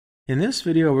In this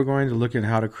video, we're going to look at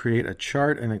how to create a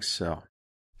chart in Excel.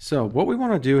 So what we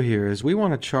want to do here is we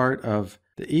want a chart of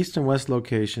the east and west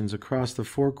locations across the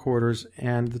 4 quarters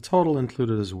and the total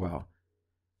included as well.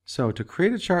 So to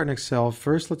create a chart in Excel,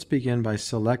 first let's begin by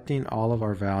selecting all of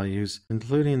our values,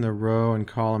 including the row and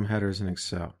column headers in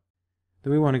Excel.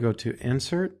 Then we want to go to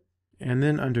Insert, and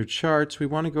then under Charts, we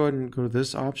want to go ahead and go to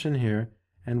this option here,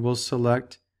 and we'll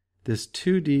select this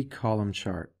 2D column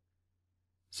chart.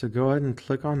 So go ahead and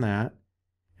click on that,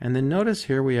 and then notice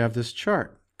here we have this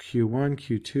chart, Q1,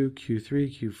 Q2,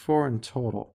 Q3, Q4, and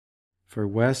total for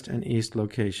west and east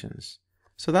locations.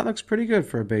 So that looks pretty good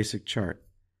for a basic chart.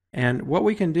 And what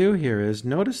we can do here is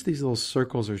notice these little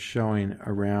circles are showing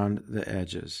around the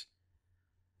edges.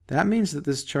 That means that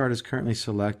this chart is currently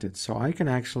selected, so I can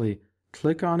actually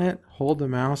click on it, hold the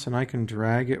mouse, and I can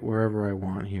drag it wherever I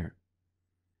want here.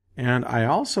 And I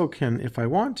also can, if I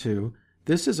want to,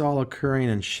 this is all occurring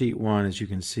in sheet 1 as you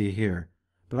can see here,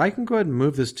 but I can go ahead and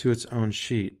move this to its own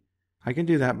sheet. I can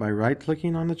do that by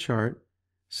right-clicking on the chart,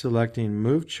 selecting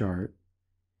Move Chart,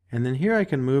 and then here I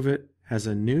can move it as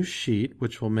a new sheet,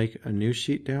 which will make a new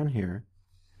sheet down here,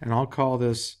 and I'll call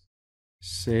this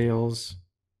Sales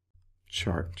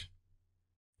Chart.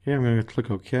 Okay, I'm going to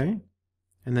click OK,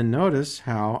 and then notice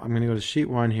how I'm going to go to sheet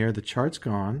 1 here. The chart's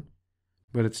gone,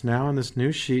 but it's now in this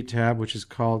new sheet tab, which is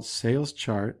called Sales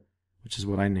Chart, which is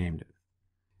what I named it.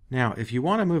 Now, if you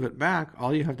want to move it back,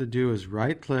 all you have to do is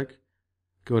right-click,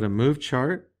 go to Move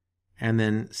Chart, and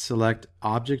then select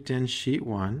Object in Sheet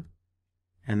 1,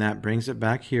 and that brings it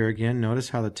back here again. Notice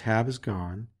how the tab is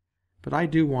gone, but I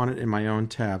do want it in my own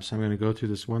tab, so I'm going to go through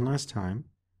this one last time.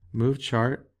 Move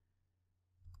Chart,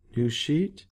 New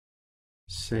Sheet,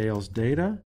 Sales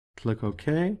Data, click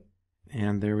OK,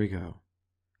 and there we go.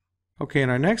 Okay,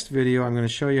 in our next video, I'm going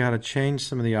to show you how to change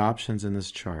some of the options in this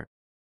chart.